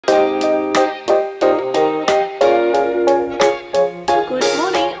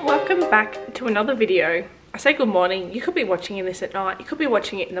to another video. I say good morning, you could be watching this at night, you could be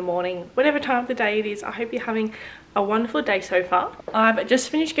watching it in the morning, whatever time of the day it is. I hope you're having a wonderful day so far. I've just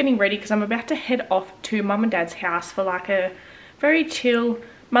finished getting ready because I'm about to head off to mum and dad's house for like a very chill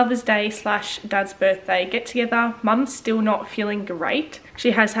Mother's Day / dad's birthday get together. Mum's still not feeling great.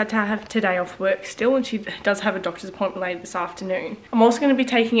 She has had to have today off work still, and she does have a doctor's appointment later this afternoon. I'm also going to be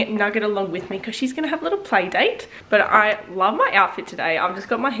taking Nugget along with me because she's going to have a little play date. But I love my outfit today. I've just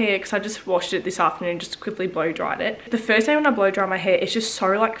got my hair because I just washed it this afternoon, just quickly blow dried it. The first day when I blow dry my hair, it's just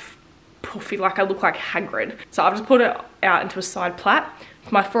so like puffy, like I look like Hagrid. So I've just put it out into a side plait.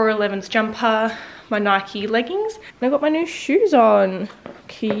 My 411's jumper, my Nike leggings, and I've got my new shoes on.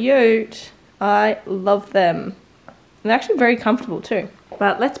 Cute. I love them. And they're actually very comfortable too.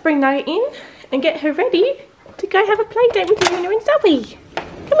 But let's bring Nugget in and get her ready to go have a play date with Luna and Zoe.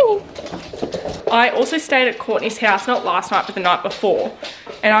 Come on in. I also stayed at Courtney's house, not last night, but the night before.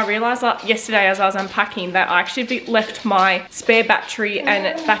 And I realised that yesterday as I was unpacking that I actually left my spare battery and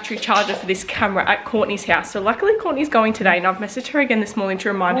battery charger for this camera at Courtney's house. So luckily Courtney's going today, and I've messaged her again this morning to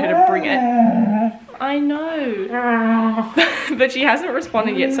remind her to bring it. I know. But she hasn't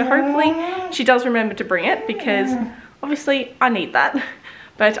responded yet, so hopefully she does remember to bring it because obviously I need that.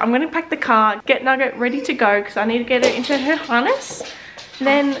 But I'm going to pack the car, get Nugget ready to go because I need to get her into her harness.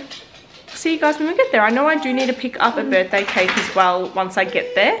 Then see you guys when we get there. I know I do need to pick up a birthday cake as well once I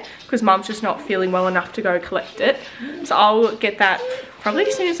get there because Mum's just not feeling well enough to go collect it. So I'll get that probably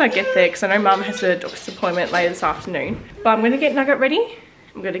as soon as I get there because I know Mum has a doctor's appointment later this afternoon. But I'm going to get Nugget ready.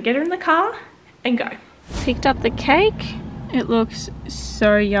 I'm going to get her in the car and go. Picked up the cake. It looks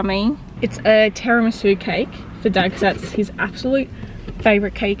so yummy. It's a tiramisu cake for Dad because that's his absolute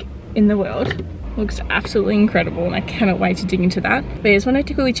favourite cake in the world. Looks absolutely incredible and I cannot wait to dig into that. But I just wanted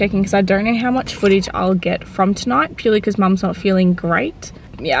to quickly check in because I don't know how much footage I'll get from tonight purely because Mum's not feeling great.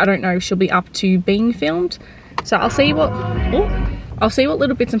 Yeah, I don't know if she'll be up to being filmed. So I'll see what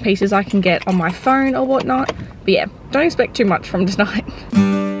little bits and pieces I can get on my phone or whatnot. But yeah, don't expect too much from tonight.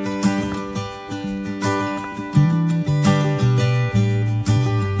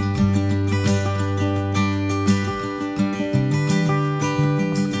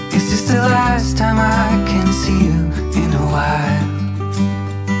 The last time I can see you in a while.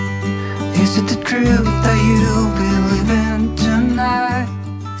 Is it the truth that you'll be living tonight?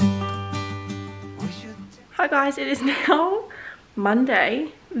 Hi guys, it is now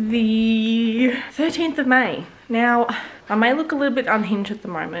Monday the 13th of May. Now I may look a little bit unhinged at the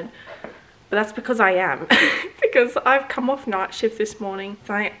moment, but that's because I am. Because I've come off night shift this morning.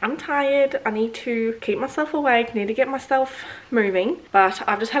 So I'm tired. I need to keep myself awake. Need to get myself moving. But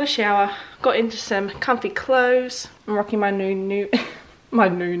I've just had a shower. Got into some comfy clothes. I'm rocking my new New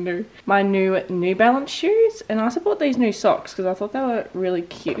Balance shoes. And I also bought these new socks because I thought they were really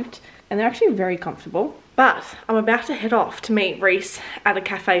cute. And they're actually very comfortable. But I'm about to head off to meet Reese at a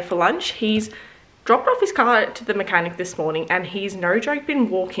cafe for lunch. He's dropped off his car to the mechanic this morning and he's no joke been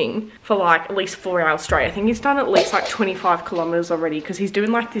walking for like at least 4 hours straight. I think he's done at least like 25 kilometers already because he's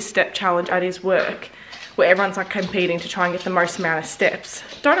doing like this step challenge at his work where everyone's like competing to try and get the most amount of steps.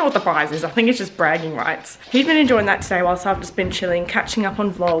 Don't know what the prize is. I think it's just bragging rights. He's been enjoying that today whilst I've just been chilling, catching up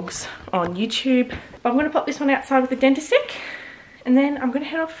on vlogs on YouTube. But I'm going to pop this one outside with the dentist stick and then I'm going to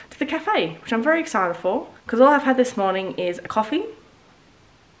head off to the cafe, which I'm very excited for because all I've had this morning is a coffee.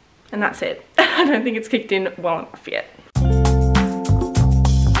 And that's it. I don't think it's kicked in well enough yet.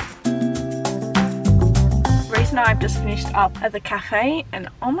 Reese and I have just finished up at the cafe and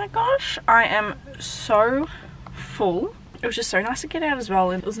oh my gosh, I am so full. It was just so nice to get out as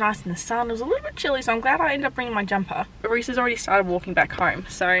well and it was nice in the sun. It was a little bit chilly so I'm glad I ended up bringing my jumper. But Reese has already started walking back home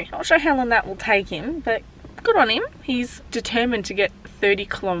so not sure how long that will take him, but good on him. He's determined to get 30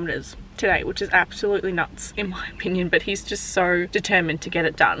 kilometers today, which is absolutely nuts in my opinion, but he's just so determined to get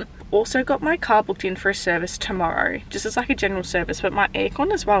it done. Also got my car booked in for a service tomorrow, just as like a general service, but my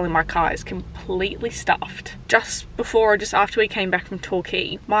aircon as well in my car is completely stuffed. Just before or just after we came back from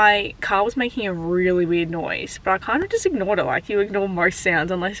Torquay, my car was making a really weird noise, but I kind of just ignored it, like you ignore most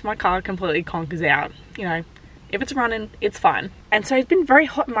sounds unless my car completely conkers out, you know. If it's running, it's fine. And so it's been very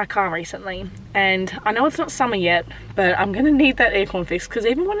hot in my car recently. And I know it's not summer yet, but I'm going to need that aircon fixed because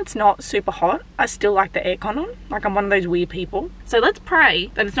even when it's not super hot, I still like the aircon on. Like I'm one of those weird people. So let's pray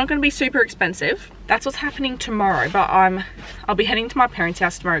that it's not going to be super expensive. That's what's happening tomorrow. But I'll be heading to my parents'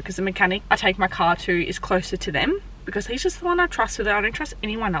 house tomorrow because the mechanic I take my car to is closer to them. Because he's just the one I trust with it. I don't trust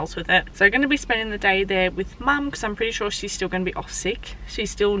anyone else with it. So I'm going to be spending the day there with Mum because I'm pretty sure she's still going to be off sick.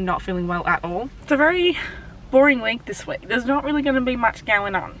 She's still not feeling well at all. It's a very boring week this week. There's not really going to be much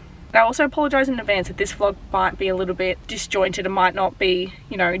going on. I also apologise in advance that this vlog might be a little bit disjointed. It might not be,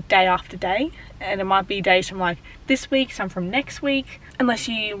 you know, day after day, and it might be days from like this week, some from next week. Unless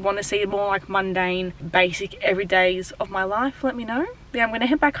you want to see more like mundane, basic everydays of my life, let me know. But yeah, I'm going to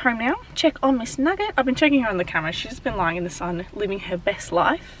head back home now, check on Miss Nugget. I've been checking her on the camera. She's just been lying in the sun, living her best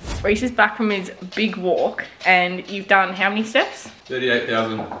life. Reese is back from his big walk, and you've done how many steps?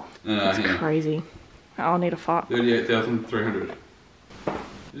 38,000. That's crazy. I'll need a fart. 38,300.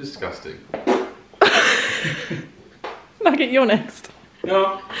 Disgusting. Nugget, you're next.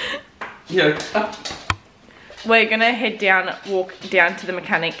 No. Yeah. We're gonna head down, walk down to the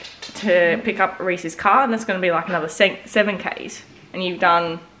mechanic to pick up Reese's car, and that's gonna be like another 7 Ks. And you've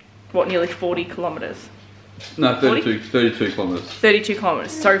done, what, nearly 40 kilometres? No, 32 kilometres. 32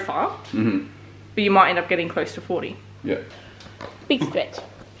 kilometres so far. Mm-hmm. But you might end up getting close to 40. Yeah. Big stretch.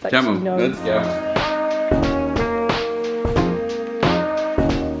 Come on, let's go.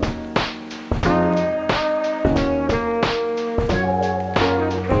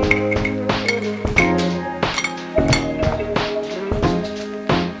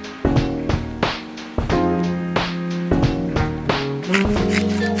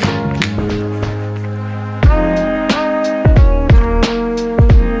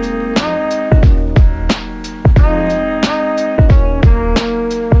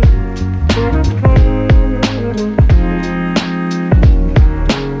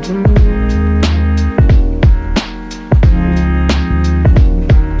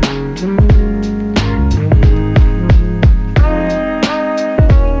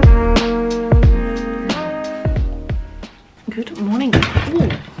 Good morning. Ooh,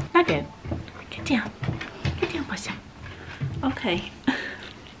 Nugget, get down. Get down, pussy. Okay.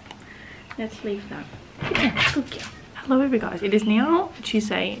 Let's leave that. Get down. Good girl. Hello, everybody, guys. It is now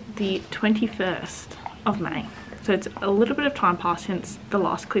Tuesday, the 21st of May. So it's a little bit of time past since the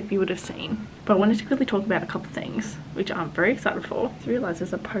last clip you would have seen. But I wanted to quickly talk about a couple of things, which I'm very excited for. I realise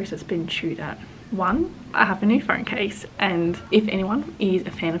there's a post that's been chewed at. One, I have a new phone case, and if anyone is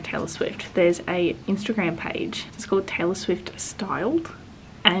a fan of Taylor Swift, there's a Instagram page. It's called Taylor Swift Styled,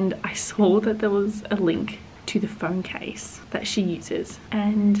 and I saw that there was a link to the phone case that she uses,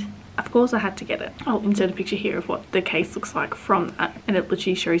 and of course I had to get it. I'll insert a picture here of what the case looks like from that, and it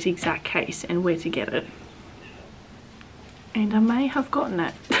literally shows the exact case and where to get it. And I may have gotten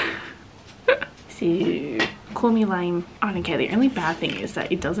it. So, call me lame, I don't care. The only bad thing is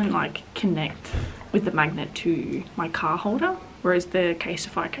that it doesn't like connect with the magnet to my car holder, whereas the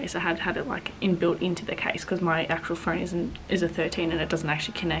Casetify case I had it like inbuilt into the case because my actual phone is a 13 and it doesn't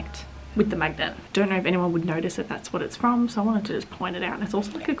actually connect with the magnet. Don't know if anyone would notice that that's what it's from, so I wanted to just point it out. And it's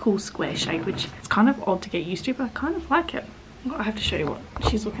also like a cool square shape, which it's kind of odd to get used to, but I kind of like it. I have to show you what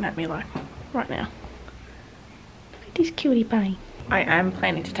she's looking at me like right now. Look at this cutie pie. I am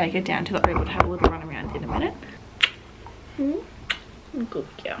planning to take her down to the Oval to have a little run around in a minute. Good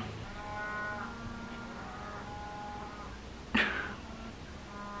girl.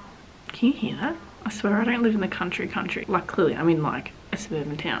 Can you hear that? I swear I don't live in the country. Like clearly I'm in like a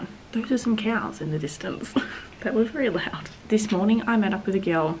suburban town. Those are some cows in the distance. That were very loud. This morning I met up with a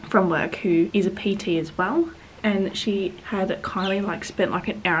girl from work who is a PT as well. And she had kindly like spent like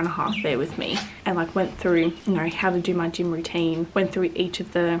an hour and a half there with me and like went through, you know, how to do my gym routine, went through each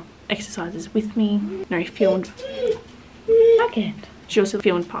of the exercises with me, you know, filmed. Nugget. She also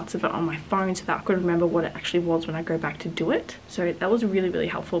filmed parts of it on my phone so that I could remember what it actually was when I go back to do it. So that was really, really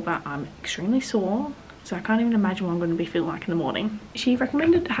helpful, but I'm extremely sore. So I can't even imagine what I'm going to be feeling like in the morning. She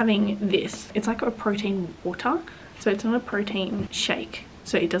recommended having this. It's like a protein water. So it's not a protein shake.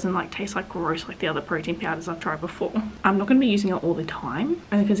 So it doesn't like taste like gross like the other protein powders I've tried before. I'm not going to be using it all the time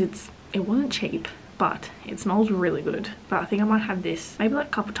only because it wasn't cheap, but it smells really good. But I think I might have this maybe like a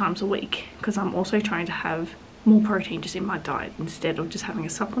couple times a week because I'm also trying to have more protein just in my diet instead of just having a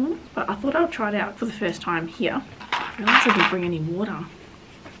supplement. But I thought I'll try it out for the first time here. I realised I didn't bring any water.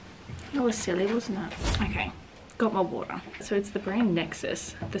 That was silly, wasn't it? Okay. Got my water. So it's the brand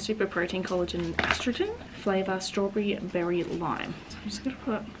Nexus, the Super Protein Collagen Estrogen, flavour strawberry berry lime. So I'm just gonna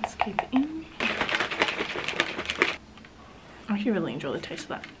put this keep it in. I actually really enjoy the taste of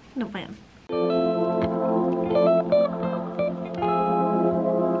that. Not bad.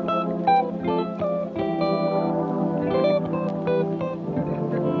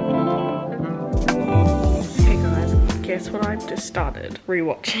 Hey guys, guess what I've just started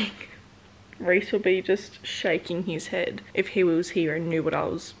rewatching? Reese would be just shaking his head if he was here and knew what I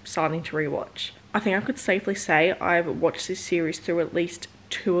was starting to rewatch. I think I could safely say I've watched this series through at least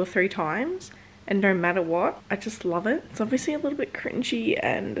 2 or 3 times, and no matter what, I just love it. It's obviously a little bit cringy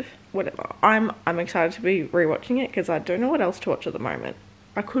and whatever. I'm excited to be rewatching it because I don't know what else to watch at the moment.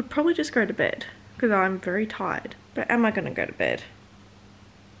 I could probably just go to bed because I'm very tired. But am I going to go to bed?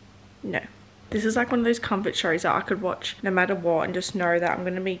 No. This is like one of those comfort shows that I could watch no matter what and just know that I'm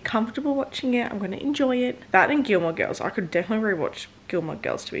going to be comfortable watching it. I'm going to enjoy it. That and Gilmore Girls. I could definitely rewatch Gilmore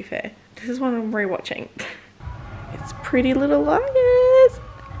Girls, to be fair. This is one I'm rewatching. It's Pretty Little Liars.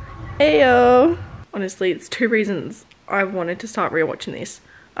 Ayo. Honestly, it's 2 reasons I've wanted to start rewatching this.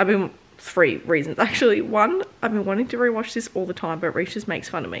 3 reasons actually. 1, I've been wanting to rewatch this all the time, but Reece just makes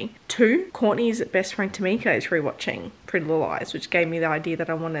fun of me. 2, Courtney's best friend Tamika is rewatching Pretty Little Liars, which gave me the idea that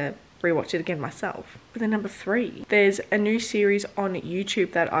I want to rewatch it again myself. But then number 3, there's a new series on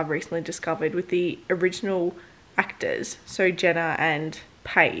YouTube that I've recently discovered with the original actors, so Jenna and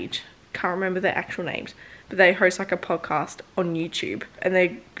Paige. Can't remember their actual names, but they host like a podcast on YouTube and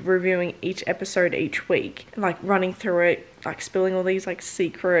they're reviewing each episode each week and like running through it, like spilling all these like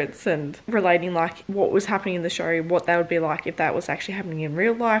secrets and relating like what was happening in the show, what that would be like if that was actually happening in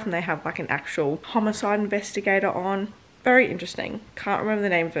real life, and they have like an actual homicide investigator on. Very interesting. Can't remember the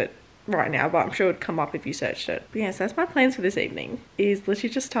name of it right now, but I'm sure it would come up if you searched it. But yeah, so that's my plans for this evening, is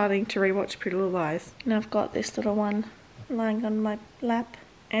literally just starting to rewatch Pretty Little Lies. And I've got this little one lying on my lap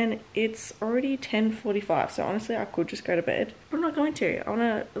and it's already 10:45, so honestly I could just go to bed, but I'm not going to. I want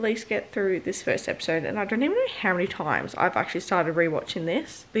to at least get through this first episode, and I don't even know how many times I've actually started rewatching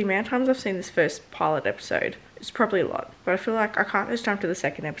this. The amount of times I've seen this first pilot episode is probably a lot, but I feel like I can't just jump to the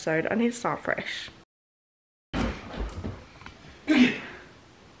second episode. I need to start fresh.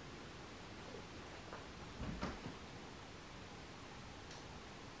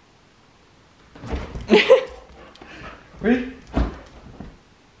 Ready?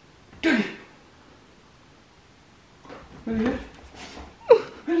 Go! Where'd it go?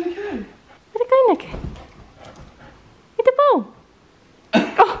 Where'd it go? Where'd it go, Nugget? With the ball?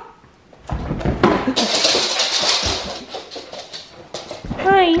 Oh.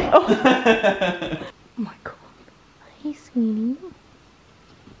 Hi. Oh. Oh my god. Hey, sweetie.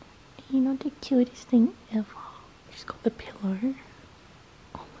 You're not the cutest thing ever. She's got the pillow.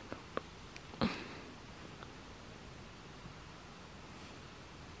 Oh my god.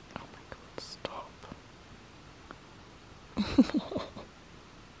 Oh my god, stop.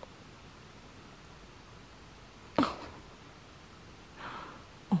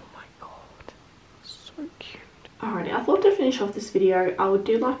 Oh my god, so cute. Alrighty, I thought to finish off this video I would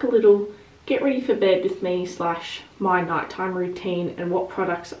do like a little get ready for bed with me / my nighttime routine and what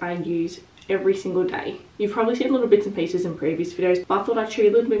products I use every single day. You've probably seen little bits and pieces in previous videos, but I thought I'd show you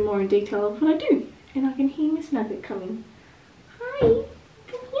a little bit more in detail of what I do. And I can hear Miss Nugget coming. Hi,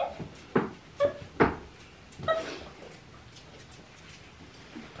 come here.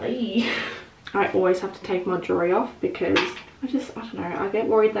 Hey. I always have to take my jewelry off because I don't know, I get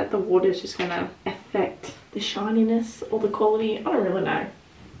worried that the water is just gonna affect the shininess or the quality. I don't really know.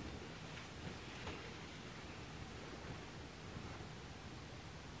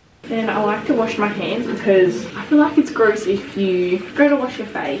 Then I like to wash my hands because I feel like it's gross if you go to wash your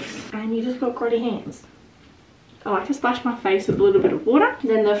face and you just got grotty hands. I like to splash my face with a little bit of water.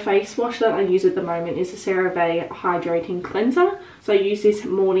 Then the face wash that I use at the moment is the CeraVe Hydrating Cleanser. So I use this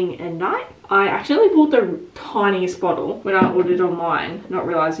morning and night. I actually bought the tiniest bottle when I ordered online, not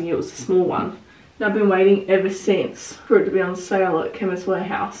realising it was a small one. And I've been waiting ever since for it to be on sale at Chemist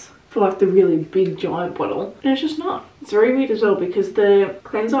Warehouse for like the really big giant bottle, and it's just not. It's very weird as well because the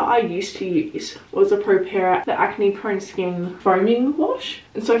cleanser I used to use was a ProPera, the acne prone skin foaming wash,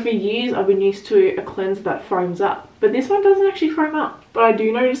 and so for years I've been used to a cleanser that foams up, but this one doesn't actually foam up. But I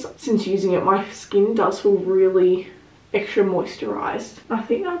do notice since using it my skin does feel really extra moisturized. I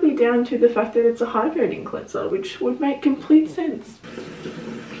think that'll be down to the fact that it's a hydrating cleanser, which would make complete sense.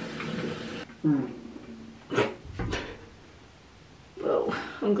 Well,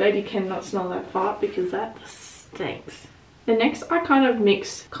 I'm glad you cannot smell that fart because that stinks. Then next I kind of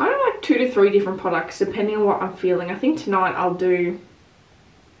mix like 2 to 3 different products depending on what I'm feeling. I think tonight I'll do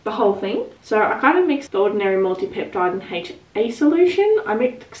the whole thing. So I kind of mix the Ordinary Multi-Peptide and HA solution. I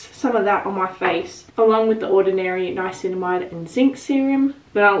mix some of that on my face along with the Ordinary Niacinamide and Zinc Serum.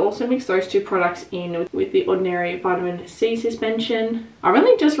 But I'll also mix those 2 products in with the Ordinary Vitamin C Suspension. I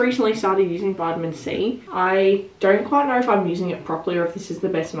really just recently started using vitamin C. I don't quite know if I'm using it properly or if this is the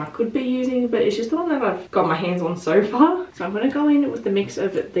best one I could be using, but it's just the one that I've got my hands on so far. So I'm going to go in with the mix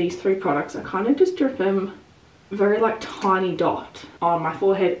of these 3 products. I kind of just drip them very like tiny dot on my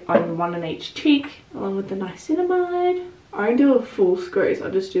forehead, on one on each cheek, along with the niacinamide. I don't do a full squeeze, I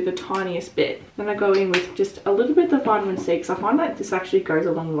just do the tiniest bit. Then I go in with just a little bit of vitamin C because I find that this actually goes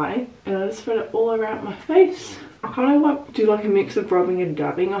a long way. And I just spread it all around my face. I kind of like do like a mix of rubbing and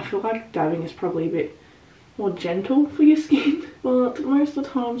dabbing. I feel like dabbing is probably a bit more gentle for your skin. But most of the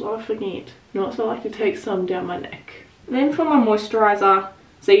times I forget. Not so I like to take some down my neck. And then for my moisturiser,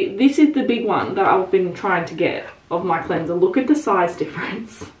 see, this is the big one that I've been trying to get of my cleanser. Look at the size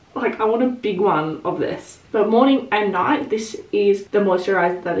difference. Like, I want a big one of this. But morning and night, this is the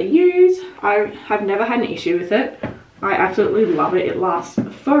moisturiser that I use. I have never had an issue with it. I absolutely love it. It lasts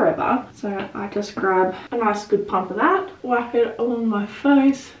forever. So I just grab a nice good pump of that, whack it along my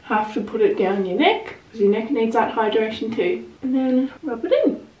face. Have to put it down your neck because your neck needs that hydration too. And then rub it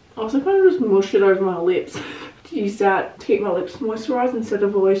in. I also kind of just mush it over my lips. Use that to keep my lips moisturised instead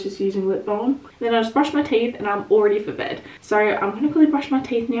of always just using lip balm. Then I just brush my teeth and I'm all ready for bed. So I'm going to quickly brush my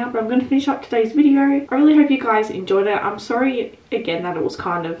teeth now, but I'm going to finish up today's video. I really hope you guys enjoyed it. I'm sorry again that it was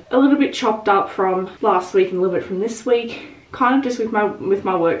kind of a little bit chopped up from last week and a little bit from this week. Kind of just with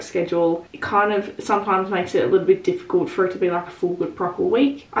my work schedule, it kind of sometimes makes it a little bit difficult for it to be like a full good proper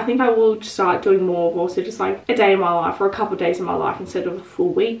week. I think I will start doing more of also just like a day in my life or a couple of days in my life instead of a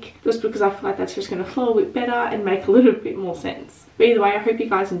full week, just because I feel like that's just going to flow a bit better and make a little bit more sense. But either way, I hope you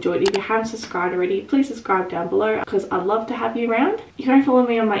guys enjoyed it. If you haven't subscribed already, please subscribe down below because I'd love to have you around. You can follow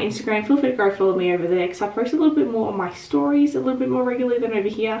me on my Instagram. Feel free to go follow me over there because I post a little bit more on my stories, a little bit more regularly than over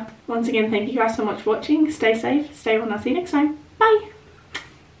here. Once again, thank you guys so much for watching. Stay safe, stay well, and I'll see you next time. Bye!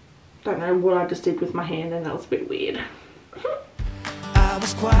 Don't know what I just did with my hand and that was a bit weird. I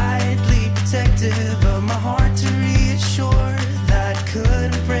was quietly protective of my heart.